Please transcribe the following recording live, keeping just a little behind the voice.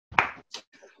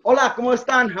Hola, ¿cómo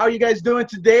están? How are you guys doing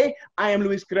today? I am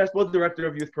Luis Crespo, Director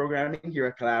of Youth Programming here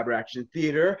at Collaboraction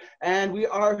Theater, and we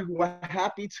are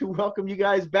happy to welcome you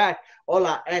guys back.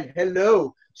 Hola and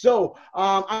hello.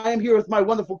 I am here with my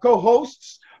wonderful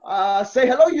co-hosts. Say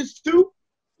hello, you two.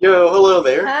 Yo, hello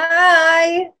there.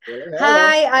 Hi. Hello.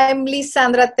 Hi, I'm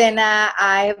Lisandra Tena.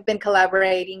 I've been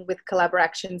collaborating with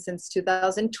Collaboration since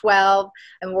 2012.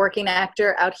 I'm a working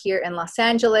actor out here in Los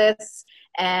Angeles.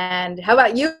 And how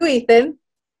about you, Ethan?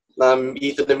 I'm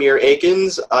Ethan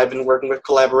Akins. I've been working with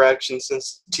Collaboration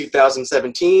since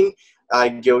 2017. I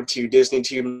go to Disney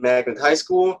 2 Magnet High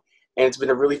School, and it's been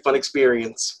a really fun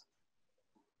experience.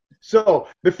 So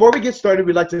before we get started,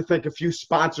 we'd like to thank a few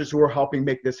sponsors who are helping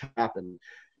make this happen.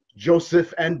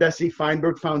 Joseph and Bessie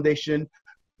Feinberg Foundation,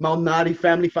 Malnati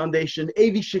Family Foundation,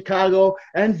 AV Chicago,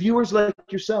 and viewers like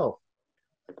yourself.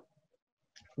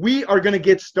 We are going to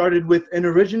get started with an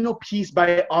original piece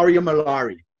by Arya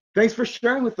Malari. Thanks for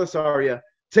sharing with us, Arya.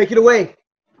 Take it away.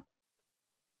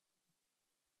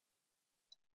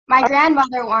 My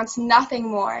grandmother wants nothing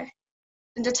more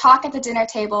than to talk at the dinner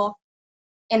table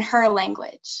in her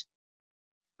language.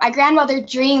 My grandmother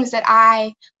dreams that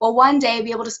I will one day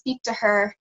be able to speak to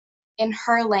her in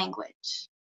her language.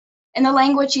 In the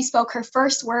language she spoke her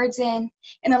first words in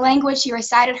the language she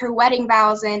recited her wedding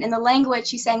vows in the language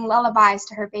she sang lullabies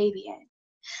to her baby in.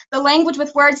 The language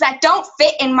with words that don't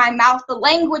fit in my mouth, the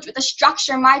language with a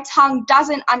structure my tongue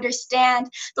doesn't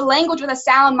understand, the language with a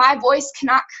sound my voice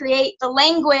cannot create, the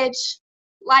language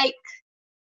like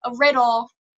a riddle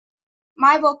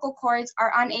my vocal cords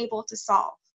are unable to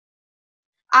solve.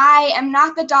 I am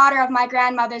not the daughter of my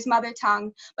grandmother's mother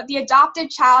tongue, but the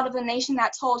adopted child of the nation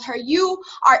that told her, "You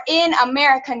are in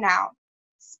America now.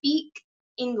 Speak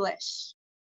English."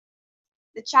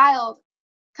 The child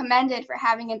commended for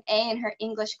having an A in her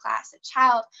English class. A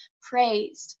child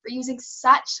praised for using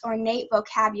such ornate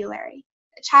vocabulary.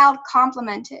 A child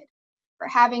complimented for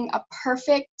having a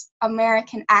perfect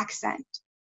American accent.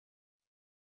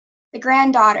 The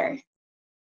granddaughter,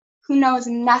 who knows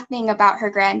nothing about her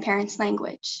grandparents'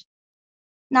 language,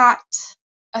 not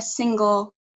a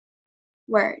single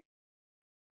word.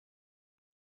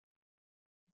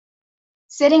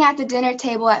 Sitting at the dinner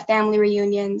table at family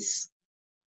reunions,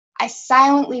 I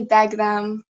silently beg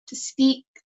them to speak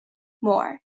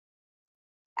more,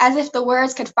 as if the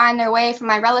words could find their way from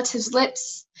my relatives'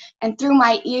 lips and through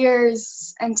my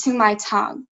ears and to my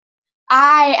tongue.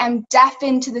 I am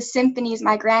deafened to the symphonies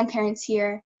my grandparents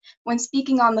hear when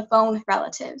speaking on the phone with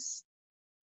relatives.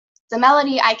 The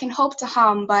melody I can hope to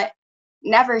hum, but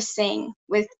never sing,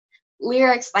 with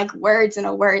lyrics like words in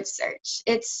a word search.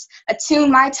 It's a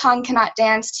tune my tongue cannot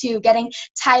dance to, getting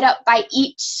tied up by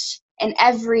each and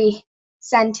every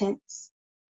sentence.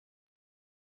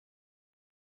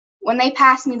 When they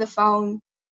pass me the phone,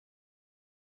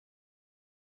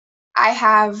 I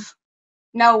have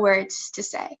no words to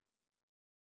say.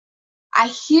 I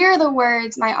hear the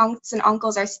words my aunts and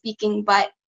uncles are speaking,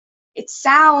 but it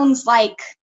sounds like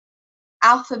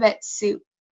alphabet soup.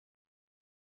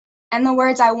 And the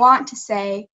words I want to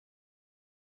say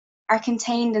are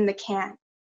contained in the can.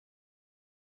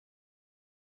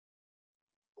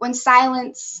 When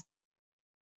silence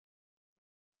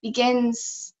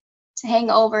begins to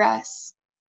hang over us,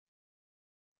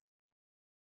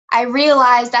 I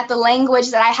realize that the language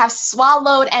that I have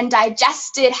swallowed and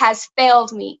digested has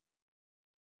failed me.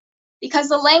 Because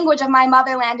the language of my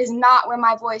motherland is not where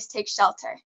my voice takes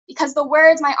shelter. Because the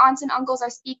words my aunts and uncles are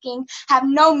speaking have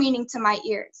no meaning to my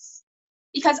ears.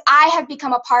 Because I have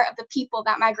become a part of the people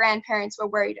that my grandparents were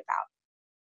worried about.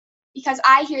 Because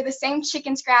I hear the same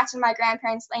chicken scratch in my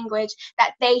grandparents' language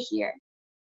that they hear.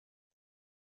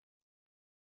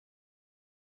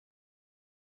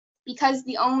 Because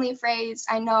the only phrase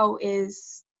I know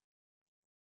is,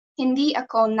 "Hindi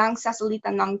ako nagsasalita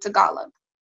ng Tagalog."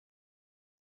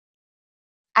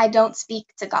 I don't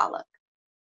speak Tagalog.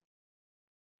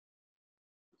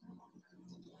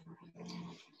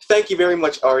 Thank you very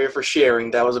much, Arya, for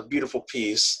sharing. That was a beautiful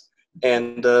piece.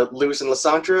 And Luis and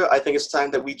Lisandra, I think it's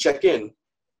time that we check in.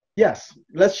 Yes,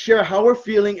 let's share how we're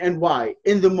feeling and why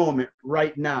in the moment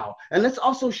right now. And let's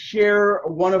also share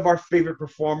one of our favorite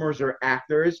performers or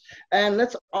actors. And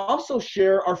let's also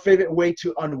share our favorite way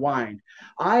to unwind.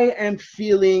 I am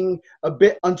feeling a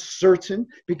bit uncertain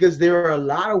because there are a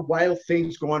lot of wild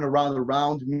things going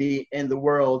around me in the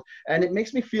world. And it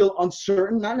makes me feel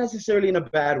uncertain, not necessarily in a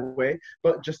bad way,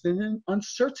 but just in an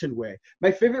uncertain way.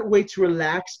 My favorite way to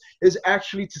relax is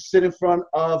actually to sit in front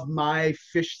of my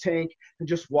fish tank and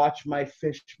just watch watch my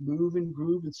fish move and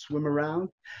groove and swim around.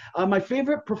 My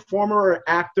favorite performer or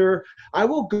actor, I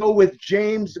will go with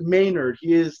James Maynard.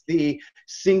 He is the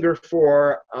singer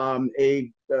for a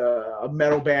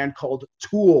metal band called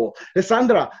Tool.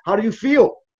 Lisandra, how do you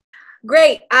feel?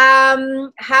 Great.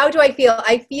 How do I feel?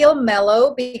 I feel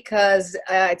mellow because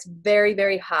it's very,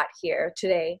 very hot here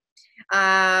today.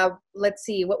 Let's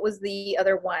see, what was the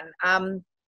other one?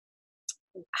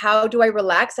 How do I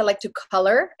relax? I like to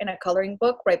color in a coloring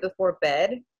book right before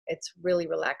bed. It's really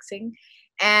relaxing.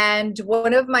 And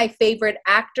one of my favorite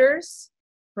actors,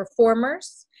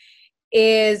 performers,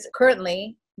 is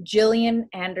currently Gillian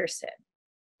Anderson.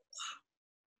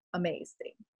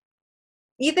 Amazing.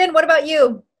 Ethan, what about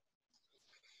you?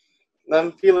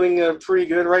 I'm feeling pretty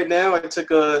good right now. I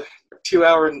took a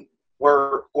 2-hour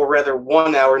or rather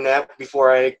 1-hour nap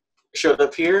before I showed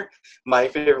up here. My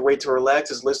favorite way to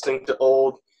relax is listening to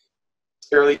old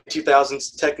early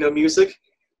 2000s techno music.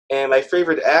 And my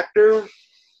favorite actor,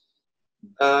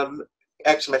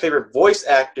 actually my favorite voice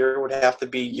actor would have to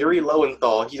be Yuri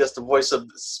Lowenthal. He does the voice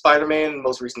of Spider-Man,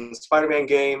 most recent Spider-Man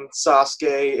game,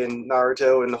 Sasuke, and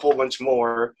Naruto, and a whole bunch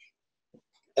more.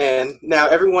 And now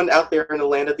everyone out there in the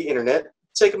land of the internet,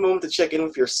 take a moment to check in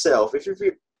with yourself.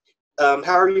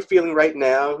 How are you feeling right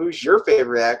now? Who's your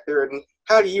favorite actor, and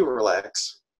how do you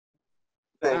relax?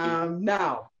 Thank you.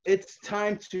 Now, it's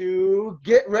time to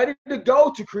get ready to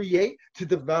go, to create, to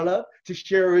develop, to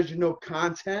share original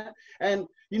content. And,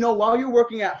 you know, while you're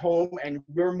working at home and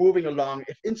we're moving along,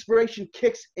 if inspiration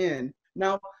kicks in,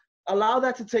 now allow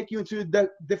that to take you into a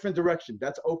different direction.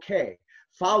 That's okay.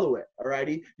 Follow it, all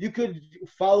righty? You could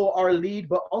follow our lead,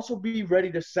 but also be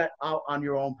ready to set out on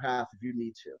your own path if you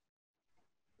need to.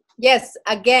 Yes,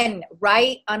 again,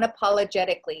 write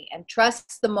unapologetically and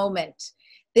trust the moment.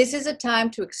 This is a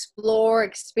time to explore,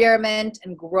 experiment,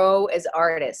 and grow as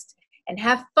artists. And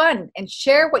have fun and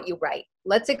share what you write.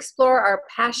 Let's explore our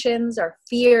passions, our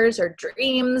fears, our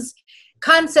dreams,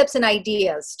 concepts, and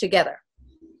ideas together.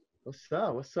 What's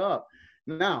up? What's up?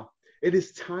 Now, it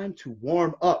is time to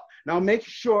warm up. Now, make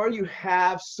sure you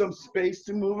have some space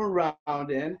to move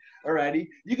around in, alrighty?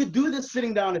 You could do this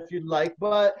sitting down if you'd like,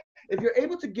 but if you're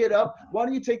able to get up, why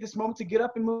don't you take this moment to get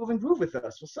up and move and groove with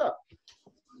us? What's up?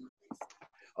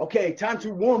 Okay, time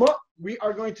to warm up. We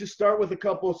are going to start with a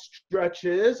couple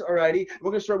stretches, alrighty? We're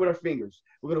gonna start with our fingers.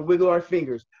 We're gonna wiggle our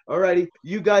fingers, alrighty?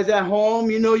 You guys at home,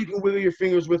 you know you can wiggle your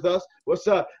fingers with us. What's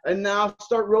up? And now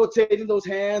start rotating those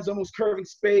hands, almost curving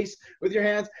space with your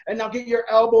hands. And now get your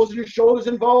elbows and your shoulders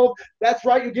involved. That's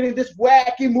right, you're getting this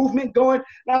wacky movement going.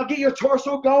 Now get your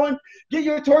torso going. Get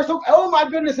your torso, oh my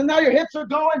goodness, and now your hips are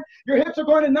going. Your hips are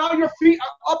going, and now your feet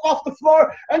are up off the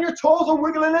floor, and your toes are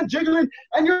wiggling and jiggling,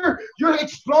 and you're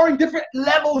exploring different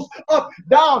levels, up,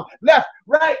 down, left,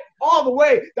 right, all the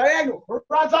way, diagonal,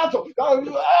 horizontal,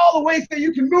 all the ways that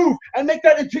you can move and make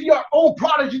that into your own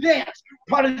Prodigy dance.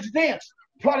 Prodigy dance.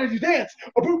 Prodigy dance.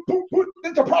 A boop, boop, boop.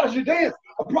 It's a Prodigy dance.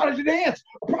 A Prodigy dance.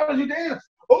 A Prodigy dance.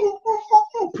 Oh, oh, oh,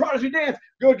 oh, Prodigy dance.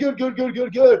 Good, good, good, good,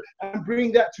 good, good. And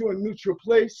bring that to a neutral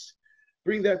place.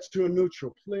 Bring that to a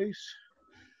neutral place.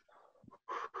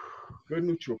 Good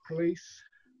neutral place.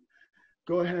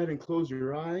 Go ahead and close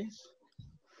your eyes.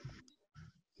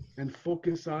 And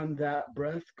focus on that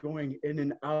breath going in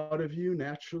and out of you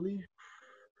naturally.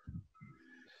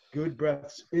 Good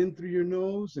breaths in through your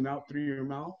nose and out through your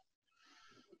mouth.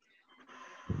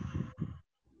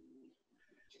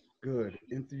 Good.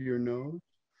 In through your nose,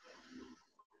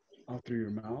 out through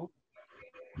your mouth.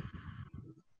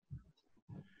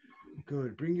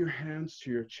 Good. Bring your hands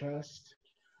to your chest,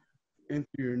 in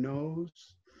through your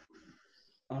nose,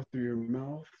 out through your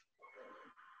mouth.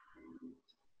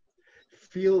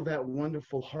 Feel that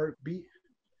wonderful heartbeat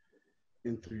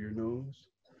in through your nose,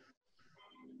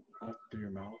 out through your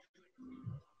mouth.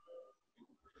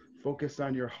 Focus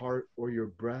on your heart or your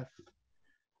breath.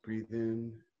 Breathe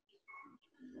in,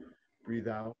 breathe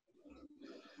out.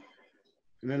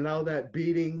 And allow that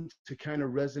beating to kind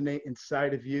of resonate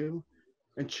inside of you.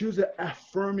 And choose an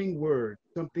affirming word,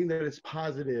 something that is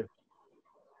positive,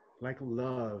 like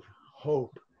love,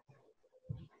 hope,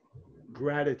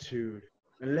 gratitude.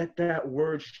 And let that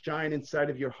word shine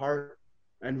inside of your heart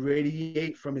and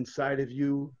radiate from inside of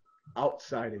you,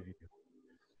 outside of you.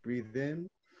 Breathe in,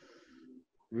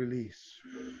 release.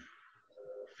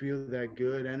 Feel that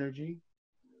good energy.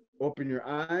 Open your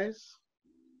eyes.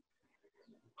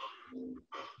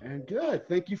 And good.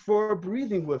 Thank you for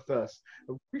breathing with us.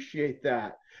 Appreciate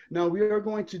that. Now we are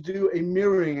going to do a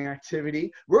mirroring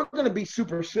activity. We're going to be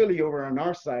super silly over on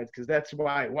our side because that's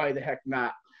why the heck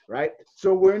not, right?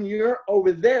 So when you're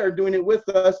over there doing it with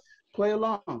us, play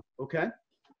along, okay?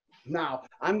 Now,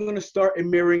 I'm going to start a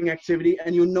mirroring activity,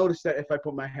 and you'll notice that if I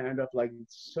put my hand up like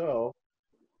so,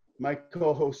 my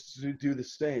co-hosts do the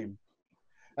same.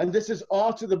 And this is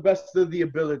all to the best of the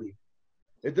ability.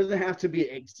 It doesn't have to be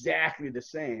exactly the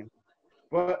same.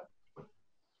 But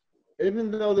even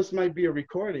though this might be a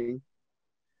recording,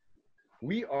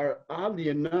 we are oddly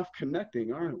enough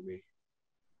connecting, aren't we?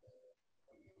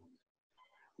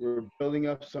 We're building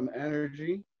up some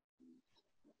energy.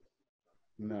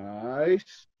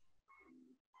 Nice.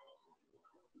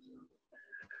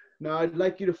 Now I'd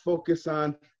like you to focus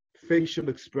on facial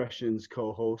expressions,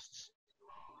 co-hosts.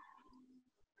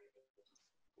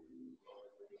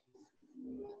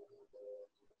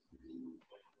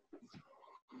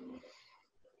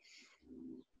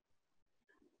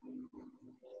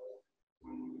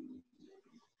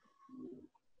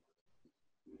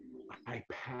 I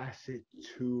pass it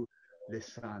to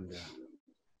Lisandra.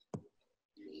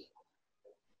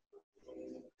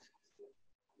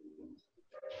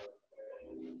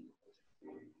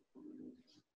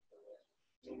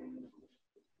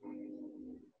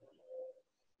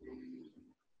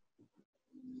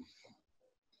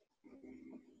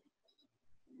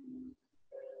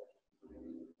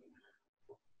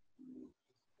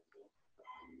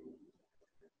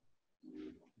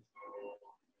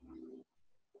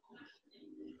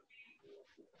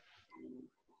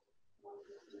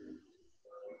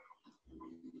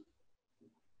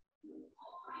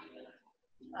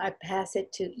 I pass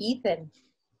it to Ethan.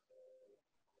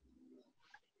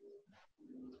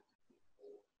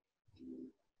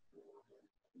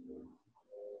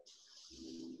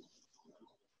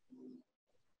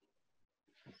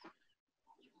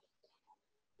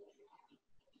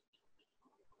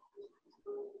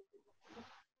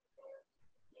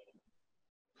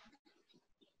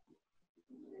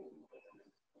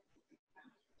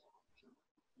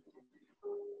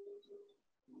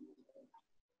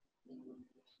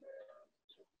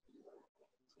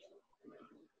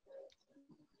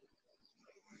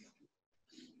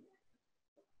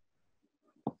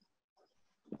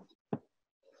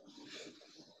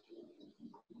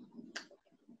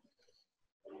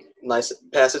 Nice.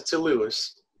 Pass it to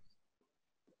Luis.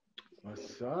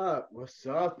 What's up? What's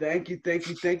up? Thank you, thank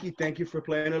you, thank you, thank you for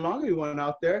playing along, everyone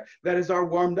out there. That is our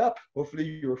warmed up. Hopefully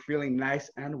you're feeling nice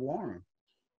and warm.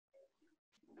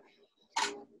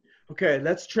 Okay,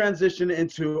 let's transition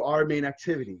into our main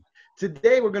activity.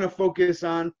 Today we're going to focus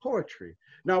on poetry.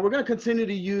 Now we're going to continue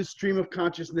to use stream of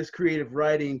consciousness creative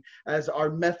writing as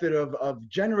our method of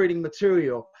generating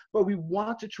material, but we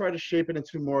want to try to shape it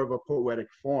into more of a poetic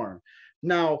form.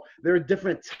 Now, there are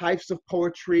different types of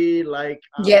poetry, like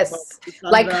Yes,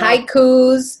 like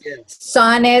haikus,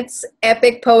 sonnets,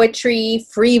 epic poetry,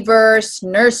 free verse,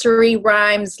 nursery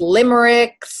rhymes,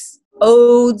 limericks,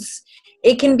 odes.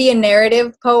 It can be a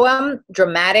narrative poem,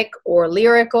 dramatic or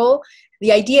lyrical.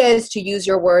 The idea is to use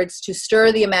your words to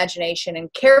stir the imagination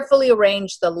and carefully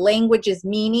arrange the language's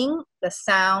meaning, the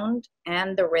sound,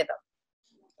 and the rhythm.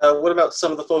 What about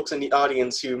some of the folks in the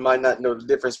audience who might not know the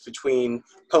difference between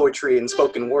poetry and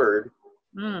spoken word?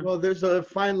 Well, there's a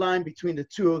fine line between the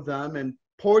two of them, and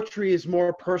poetry is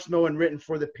more personal and written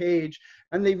for the page,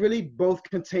 and they really both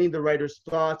contain the writer's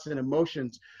thoughts and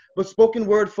emotions. But spoken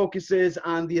word focuses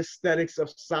on the aesthetics of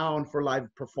sound for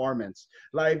live performance,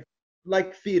 like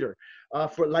theater,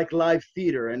 for like live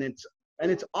theater, and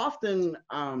it's often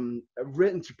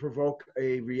written to provoke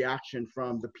a reaction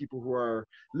from the people who are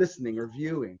listening or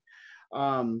viewing.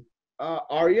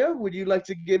 Arya, would you like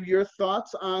to give your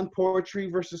thoughts on poetry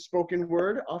versus spoken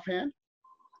word offhand?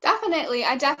 Definitely.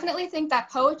 I definitely think that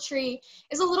poetry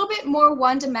is a little bit more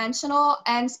one-dimensional,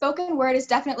 and spoken word is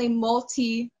definitely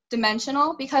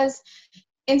multi-dimensional, because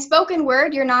in spoken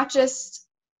word, you're not just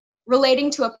relating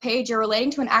to a page, you're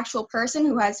relating to an actual person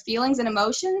who has feelings and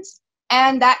emotions,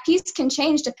 and that piece can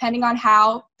change depending on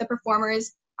how the performer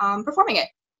is performing it.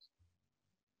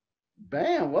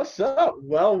 Bam, what's up?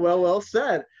 Well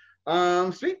said.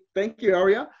 Sweet, thank you,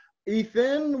 Arya.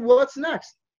 Ethan, what's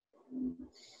next?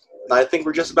 I think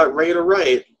we're just about ready to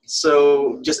write.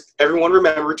 So just everyone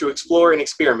remember to explore and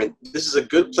experiment. This is a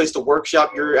good place to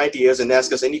workshop your ideas and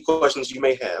ask us any questions you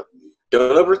may have.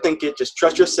 Don't overthink it, just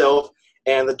trust yourself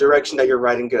and the direction that your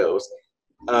writing goes.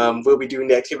 We'll be doing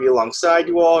the activity alongside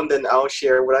you all, and then I'll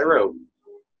share what I wrote.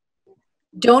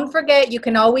 Don't forget, you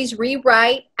can always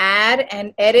rewrite, add,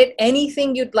 and edit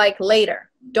anything you'd like later.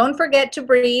 Don't forget to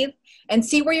breathe and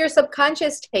see where your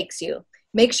subconscious takes you.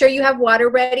 Make sure you have water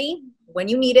ready when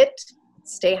you need it.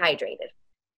 Stay hydrated.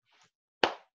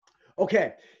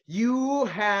 Okay, you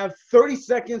have 30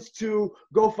 seconds to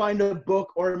go find a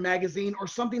book or a magazine or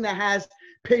something that has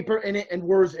paper in it and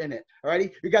words in it. All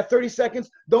righty. You got 30 seconds.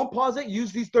 Don't pause it.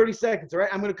 Use these 30 seconds. All right.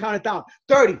 I'm going to count it down.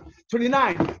 30,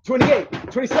 29, 28,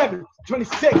 27,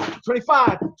 26,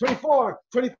 25, 24,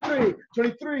 23,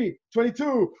 23,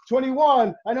 22,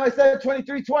 21. I know I said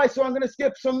 23 twice, so I'm going to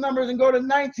skip some numbers and go to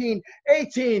 19,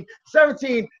 18,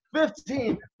 17,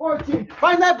 15, 14.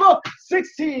 Find that book.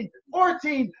 16,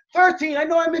 14, 13. I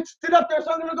know I mixed it up there,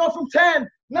 so I'm going to go from 10,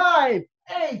 9,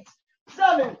 8,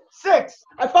 7, 6.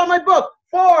 I found my book.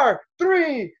 4,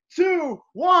 3, 2,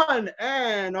 1.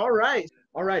 And all right.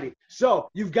 All righty. So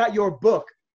you've got your book.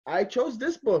 I chose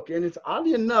this book, and it's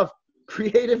oddly enough,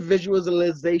 creative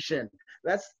visualization.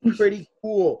 That's pretty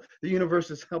cool. The universe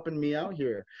is helping me out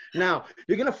here. Now,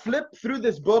 you're going to flip through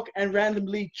this book and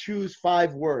randomly choose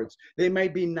 5 words. They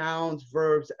might be nouns,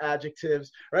 verbs,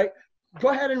 adjectives, right? Go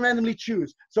ahead and randomly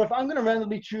choose. So if I'm going to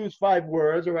randomly choose 5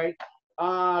 words, all right,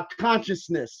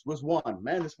 consciousness was 1.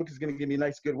 Man, this book is going to give me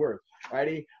nice, good words.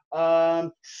 Righty?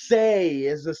 Say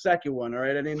is the second one, all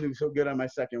right? I didn't do so good on my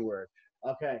second word.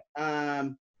 Okay.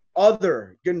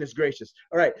 Other, goodness gracious.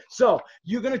 All right, so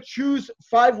you're going to choose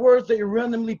 5 words that you're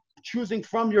randomly choosing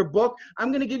from your book. I'm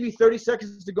going to give you 30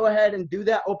 seconds to go ahead and do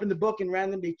that. Open the book and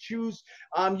randomly choose.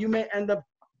 You may end up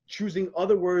choosing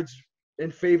other words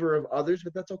in favor of others,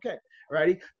 but that's okay. All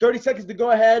righty, 30 seconds to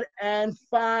go ahead and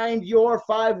find your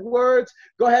 5 words.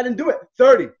 Go ahead and do it.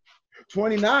 30,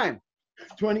 29,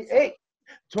 28,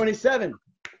 27,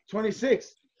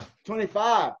 26,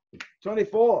 25,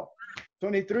 24,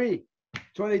 23,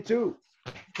 22,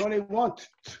 21,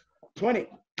 20,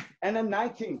 and a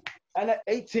 19, and a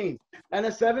 18, and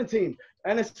a 17,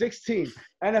 and a 16,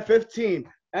 and a 15,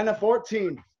 and a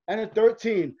 14, and a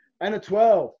 13, and a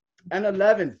 12, and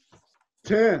 11,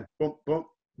 10, boom, boom,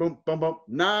 boom, boom, boom,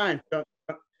 9,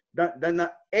 then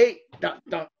 8,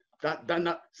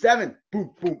 7, boom,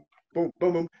 boom, boom,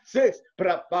 boom, boom, 6,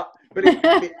 5,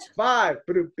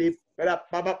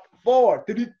 4,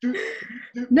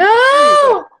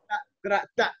 No!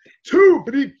 2,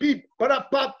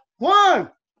 1.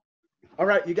 All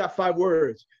right, you got 5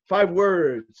 words. 5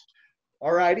 words.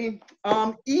 All righty.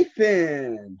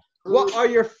 Ethan, what are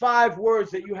your 5 words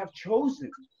that you have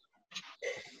chosen?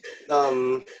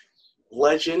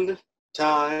 Legend,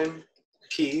 time,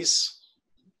 peace,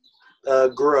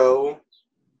 grow,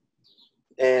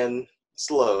 and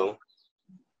slow.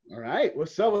 All right.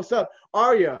 What's up? What's up?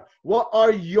 Arya, what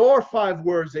are your 5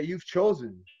 words that you've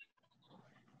chosen?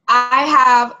 I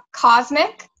have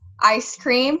cosmic, ice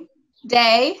cream,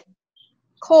 day,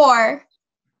 core,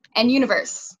 and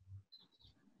universe.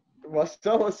 What's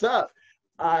up? What's up?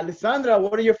 Lisandra,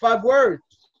 what are your 5 words?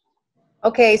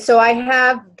 Okay, so I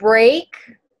have break,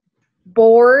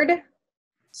 board,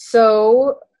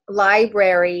 so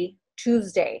library,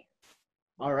 Tuesday.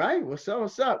 All right. What's up?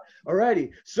 What's up? All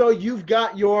righty. So you've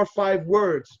got your 5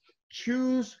 words.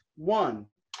 Choose one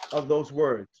of those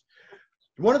words.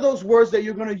 One of those words that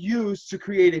you're going to use to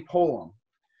create a poem.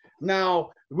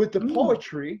 Now, with the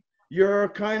poetry, you're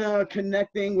kind of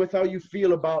connecting with how you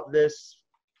feel about this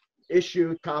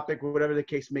issue, topic, whatever the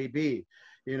case may be,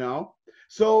 you know?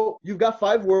 So you've got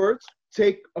 5 words.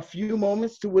 Take a few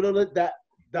moments to whittle it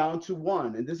down to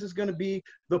 1. And this is going to be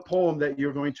the poem that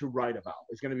you're going to write about.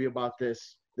 It's going to be about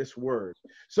this word.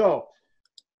 So,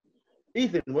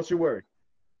 Ethan, what's your word?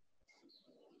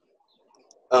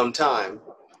 Time.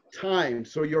 Time.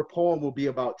 So your poem will be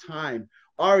about time.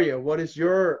 Arya, what is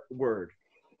your word?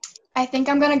 I think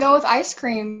I'm going to go with ice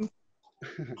cream.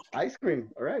 Ice cream.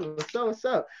 All right. What's up? What's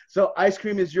up? So ice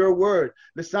cream is your word.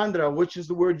 Lisandra, which is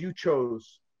the word you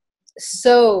chose?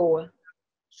 So.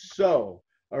 So.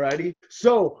 Alrighty.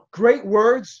 So great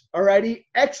words. Alrighty.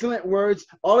 Excellent words.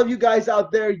 All of you guys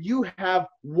out there, you have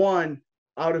 1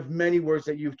 out of many words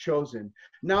that you've chosen.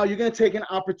 Now you're going to take an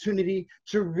opportunity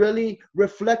to really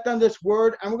reflect on this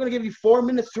word. And we're going to give you 4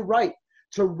 minutes to write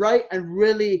and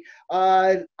really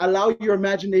allow your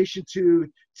imagination to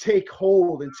take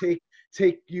hold and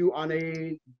take you on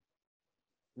a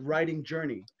writing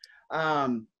journey.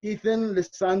 Ethan,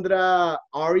 Lisandra,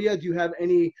 Arya, do you have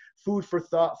any food for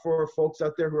thought for folks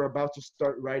out there who are about to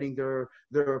start writing their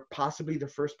possibly their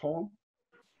first poem?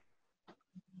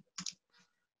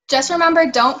 Just remember,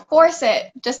 don't force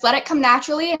it. Just let it come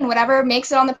naturally, and whatever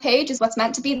makes it on the page is what's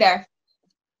meant to be there.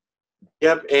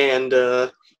 Yep,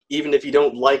 and even if you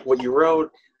don't like what you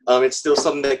wrote, it's still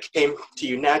something that came to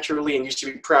you naturally, and you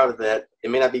should be proud of that.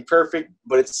 It may not be perfect,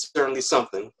 but it's certainly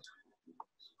something.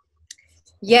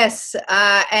 Yes,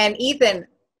 and Ethan,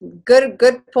 good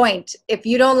point. If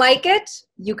you don't like it,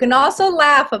 you can also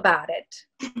laugh about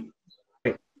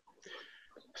it.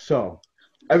 So,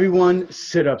 everyone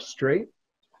sit up straight.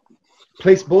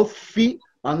 Place both feet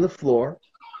on the floor.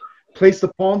 Place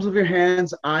the palms of your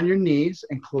hands on your knees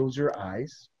and close your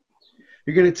eyes.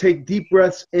 You're going to take deep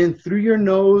breaths in through your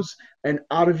nose and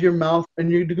out of your mouth,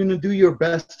 and you're going to do your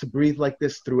best to breathe like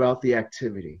this throughout the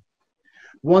activity.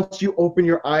 Once you open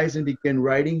your eyes and begin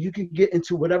writing, you can get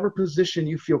into whatever position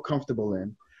you feel comfortable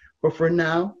in. But for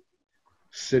now,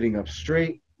 sitting up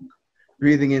straight,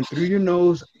 breathing in through your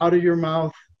nose, out of your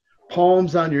mouth,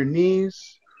 palms on your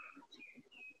knees.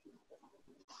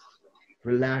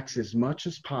 Relax as much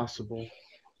as possible.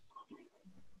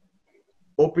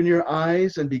 Open your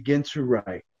eyes and begin to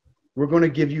write. We're going to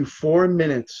give you 4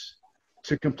 minutes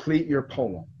to complete your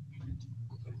poem.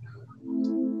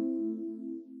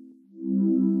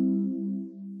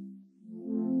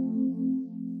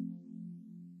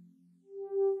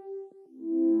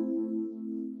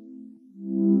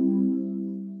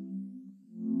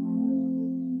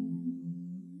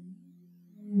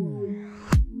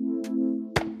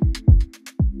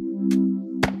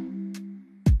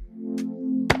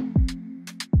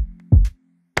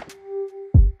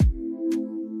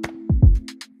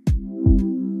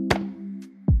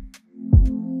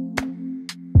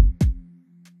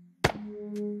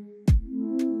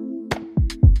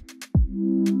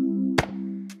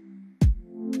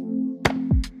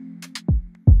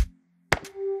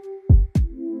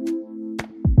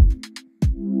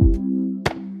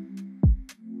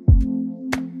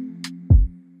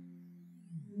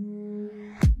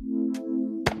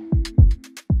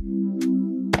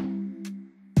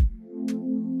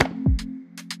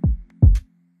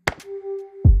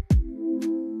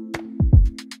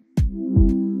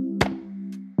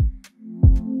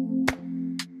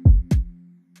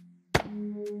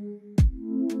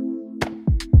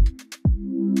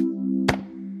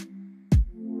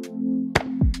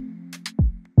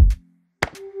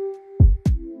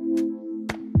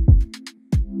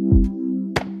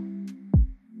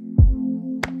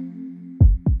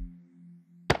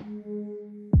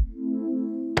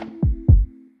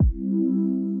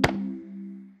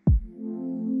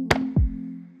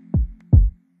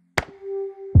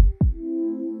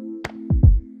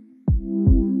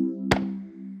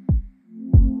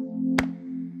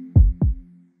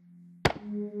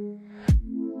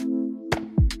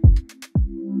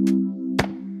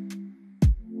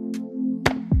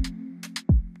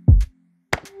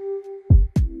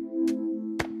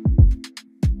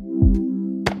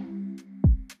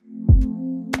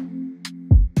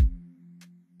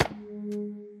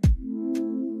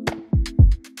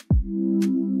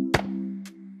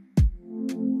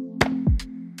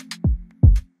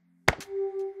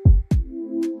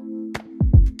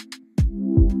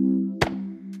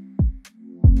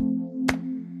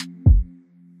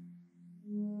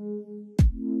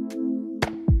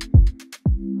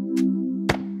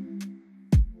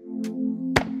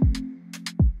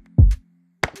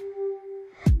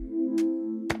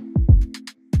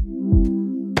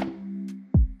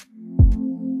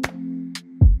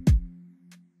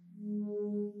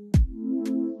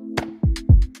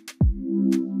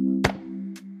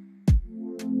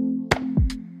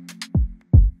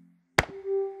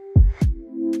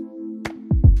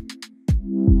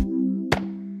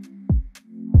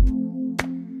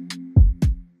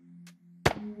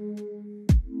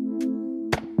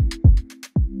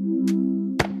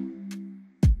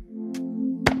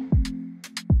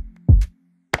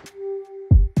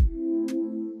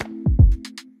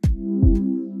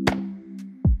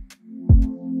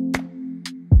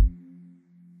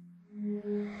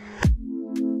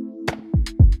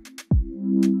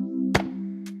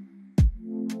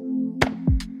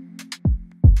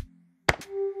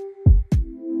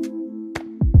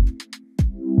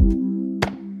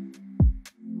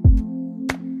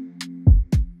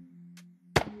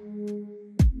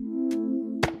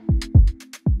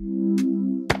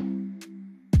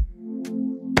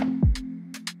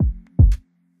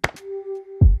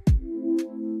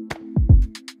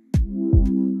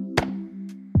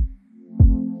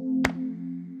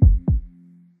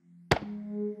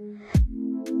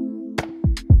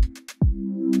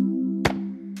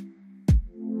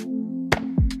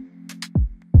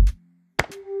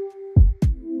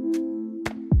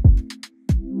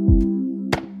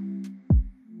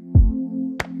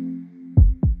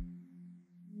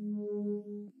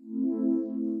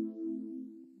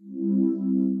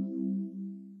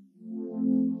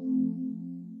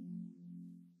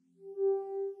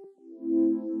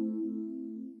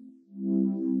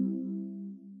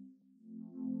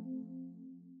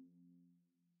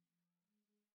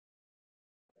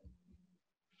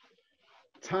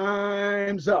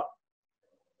 Time's up.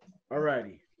 All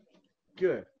righty.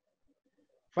 Good.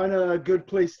 Find a good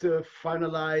place to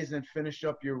finalize and finish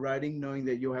up your writing, knowing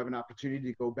that you'll have an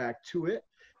opportunity to go back to it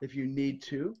if you need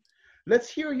to. Let's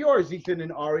hear yours, Ethan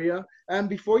and Aria. And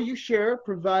before you share,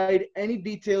 provide any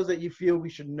details that you feel we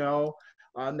should know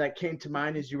that came to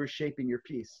mind as you were shaping your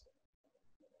piece.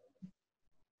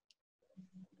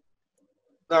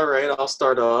 All right, I'll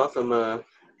start off.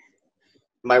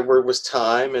 My word was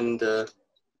time, and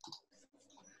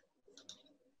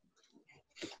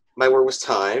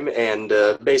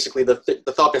basically the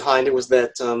thought behind it was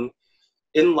that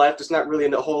in life there's not really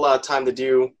a whole lot of time to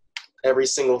do every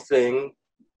single thing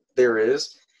there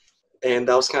is, and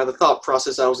that was kind of the thought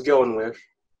process I was going with.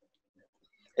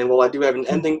 And while I do have an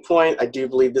ending point, I do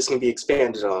believe this can be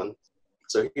expanded on.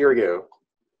 So here we go.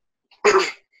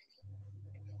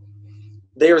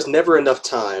 There is never enough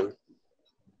time.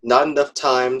 Not enough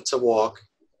time to walk,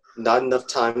 not enough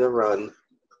time to run,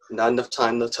 not enough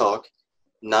time to talk,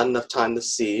 not enough time to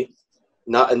see,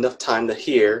 not enough time to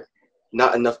hear,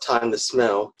 not enough time to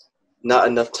smell, not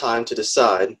enough time to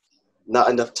decide, not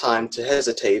enough time to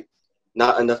hesitate,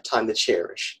 not enough time to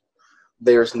cherish.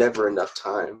 There's never enough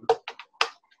time.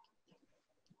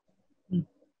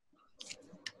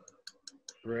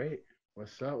 Great.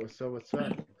 What's up? What's up? What's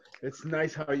up? It's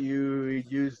nice how you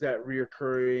use that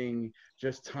reoccurring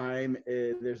just time.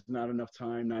 There's not enough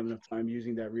time, not enough time.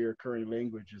 Using that reoccurring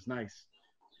language is nice.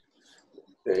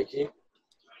 Thank you.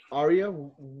 Aria,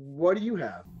 what do you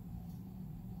have?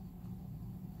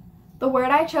 The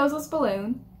word I chose was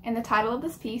balloon, and the title of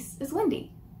this piece is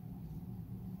windy.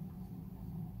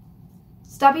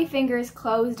 Stubby fingers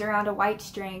closed around a white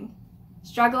string,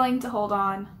 struggling to hold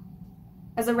on,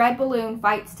 as a red balloon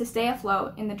fights to stay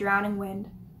afloat in the drowning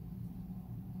wind.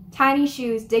 Tiny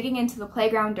shoes digging into the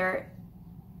playground dirt,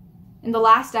 in the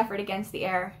last effort against the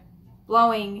air,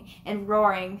 blowing and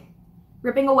roaring,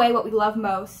 ripping away what we love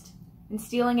most and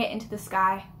stealing it into the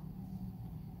sky.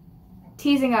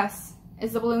 Teasing us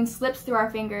as the balloon slips through our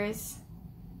fingers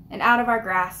and out of our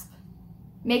grasp,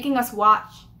 making us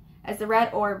watch as the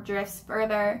red orb drifts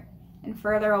further and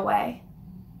further away,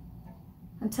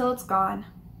 until it's gone,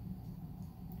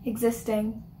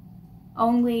 existing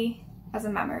only as a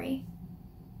memory.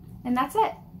 And that's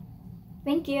it.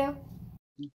 Thank you.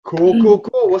 Cool, cool,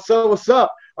 cool. What's up? What's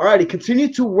up? All righty.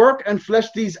 Continue to work and flesh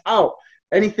these out.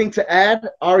 Anything to add,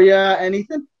 Aria and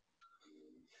Ethan?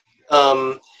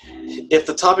 If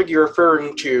the topic you're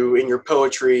referring to in your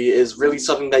poetry is really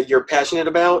something that you're passionate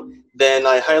about, then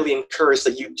I highly encourage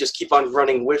that you just keep on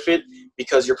running with it,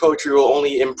 because your poetry will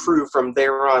only improve from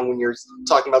there on when you're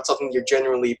talking about something you're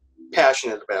genuinely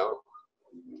passionate about.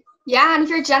 Yeah, and if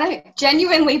you're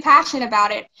genuinely passionate about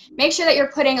it, make sure that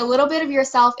you're putting a little bit of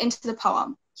yourself into the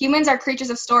poem. Humans are creatures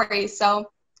of stories, so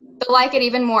they'll like it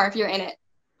even more if you're in it.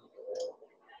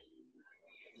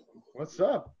 What's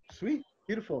up? Sweet.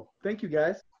 Beautiful. Thank you,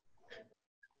 guys.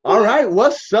 All right.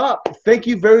 What's up? Thank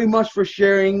you very much for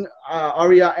sharing,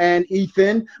 Aria and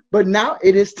Ethan. But now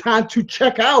it is time to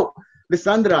check out.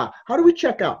 Lisandra, how do we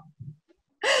check out?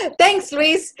 Thanks,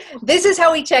 Luis. This is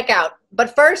how we check out.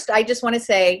 But first, I just want to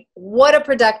say what a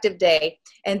productive day.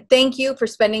 And thank you for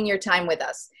spending your time with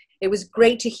us. It was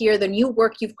great to hear the new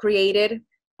work you've created.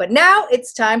 But now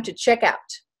it's time to check out.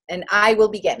 And I will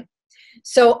begin.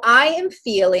 So I am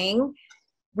feeling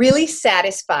really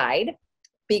satisfied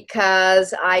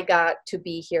because I got to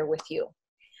be here with you.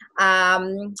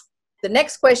 The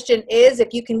next question is,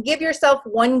 if you can give yourself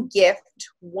one gift,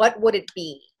 what would it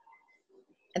be?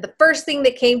 And the first thing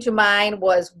that came to mind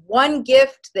was one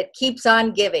gift that keeps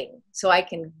on giving, so I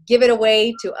can give it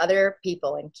away to other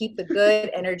people and keep the good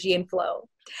energy and flow.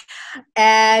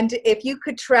 And if you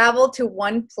could travel to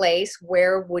one place,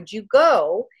 where would you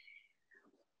go?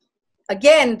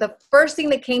 Again, the first thing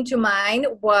that came to mind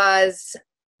was,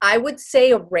 I would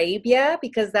say Arabia,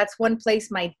 because that's one place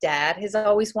my dad has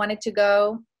always wanted to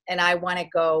go, and I want to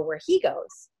go where he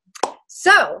goes.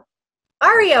 So,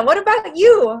 Aria, what about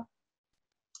you?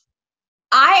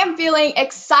 I am feeling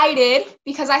excited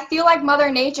because I feel like Mother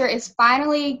Nature is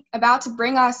finally about to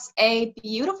bring us a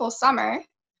beautiful summer.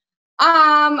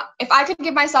 If I could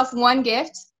give myself one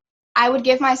gift, I would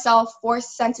give myself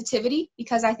force sensitivity,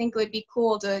 because I think it would be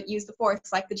cool to use the force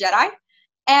like the Jedi.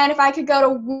 And if I could go to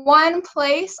one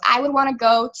place, I would want to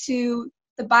go to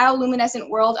the bioluminescent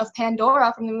world of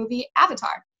Pandora from the movie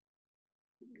Avatar.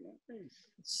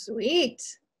 Sweet.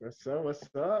 What's up? What's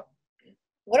up?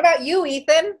 What about you,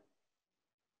 Ethan?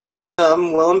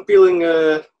 Well, I'm feeling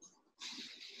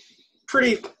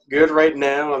pretty good right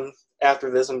now. After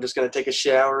this, I'm just going to take a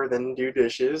shower, then do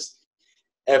dishes.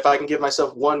 If I can give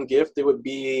myself one gift, it would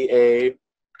be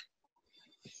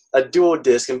a dual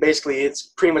disc, and basically it's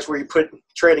pretty much where you put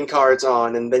trading cards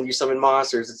on, and then you summon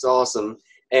monsters. It's awesome.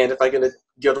 And if I could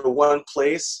go to one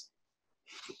place,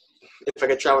 if I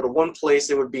could travel to one place,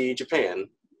 it would be Japan.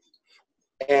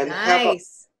 And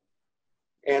Nice.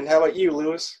 how about you,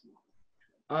 Lewis?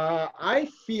 I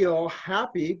feel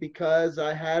happy because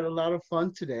I had a lot of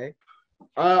fun today.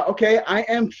 Okay, I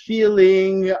am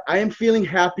feeling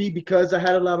happy because I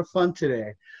had a lot of fun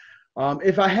today.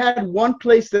 If I had one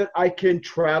place that I can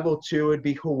travel to, it'd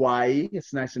be Hawaii.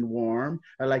 It's nice and warm.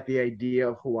 I like the idea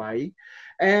of Hawaii.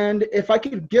 And if I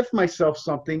could gift myself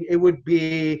something, it would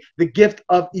be the gift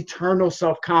of eternal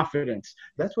self-confidence.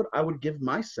 That's what I would give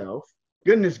myself.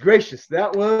 Goodness gracious,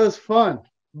 that was fun.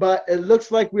 But it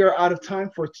looks like we are out of time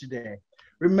for today.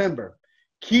 Remember,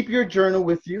 keep your journal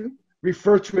with you.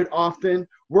 Refer to it often.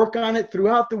 Work on it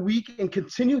throughout the week and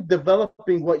continue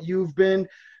developing what you've been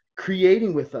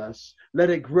creating with us. Let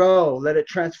it grow, let it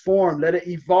transform, let it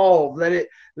evolve, let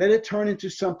it turn into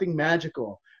something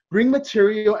magical. Bring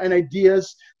material and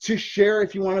ideas to share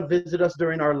if you want to visit us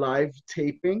during our live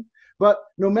taping. But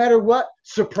no matter what,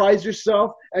 surprise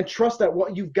yourself and trust that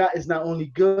what you've got is not only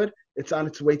good, it's on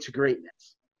its way to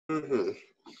greatness. Mm-hmm.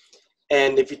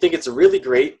 And if you think it's really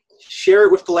great, share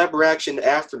it with Collaboration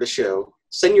after the show.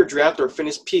 Send your draft or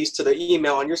finished piece to the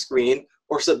email on your screen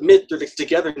or submit through the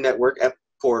Together Network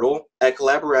portal at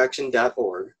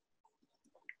collaboration.org.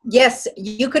 Yes,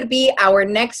 you could be our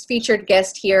next featured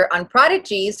guest here on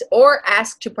Prodigies or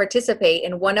ask to participate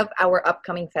in one of our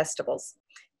upcoming festivals.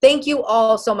 Thank you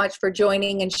all so much for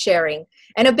joining and sharing.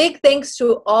 And a big thanks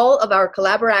to all of our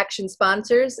Collaboration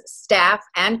sponsors, staff,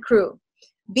 and crew.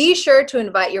 Be sure to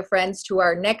invite your friends to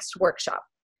our next workshop.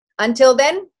 Until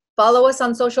then, follow us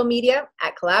on social media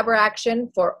at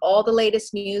Collaboration for all the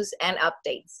latest news and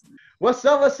updates. What's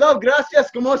up? What's up?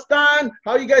 Gracias. ¿Cómo están?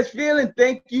 How are you guys feeling?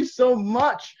 Thank you so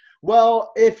much.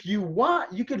 Well, if you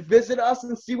want, you could visit us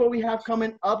and see what we have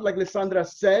coming up, like Lisandra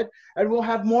said, and we'll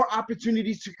have more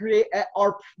opportunities to create at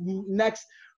our next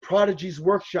Prodigies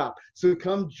workshop. So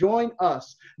come join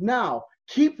us. Now,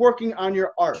 keep working on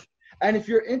your art. And if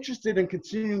you're interested in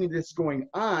continuing this going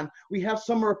on, we have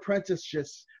summer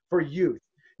apprenticeships for youth.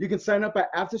 You can sign up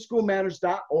at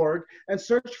afterschoolmatters.org and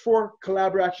search for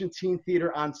Collaboration Teen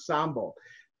Theater Ensemble.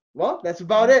 Well, that's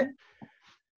about it.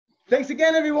 Thanks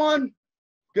again, everyone.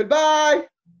 Goodbye.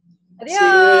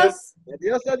 Adios.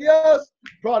 Adios, adios.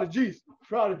 Prodigies,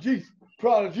 prodigies,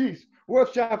 prodigies.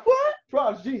 Workshop, what?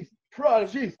 Prodigies,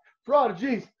 prodigies,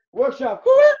 prodigies. Workshop,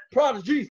 what? Prodigies.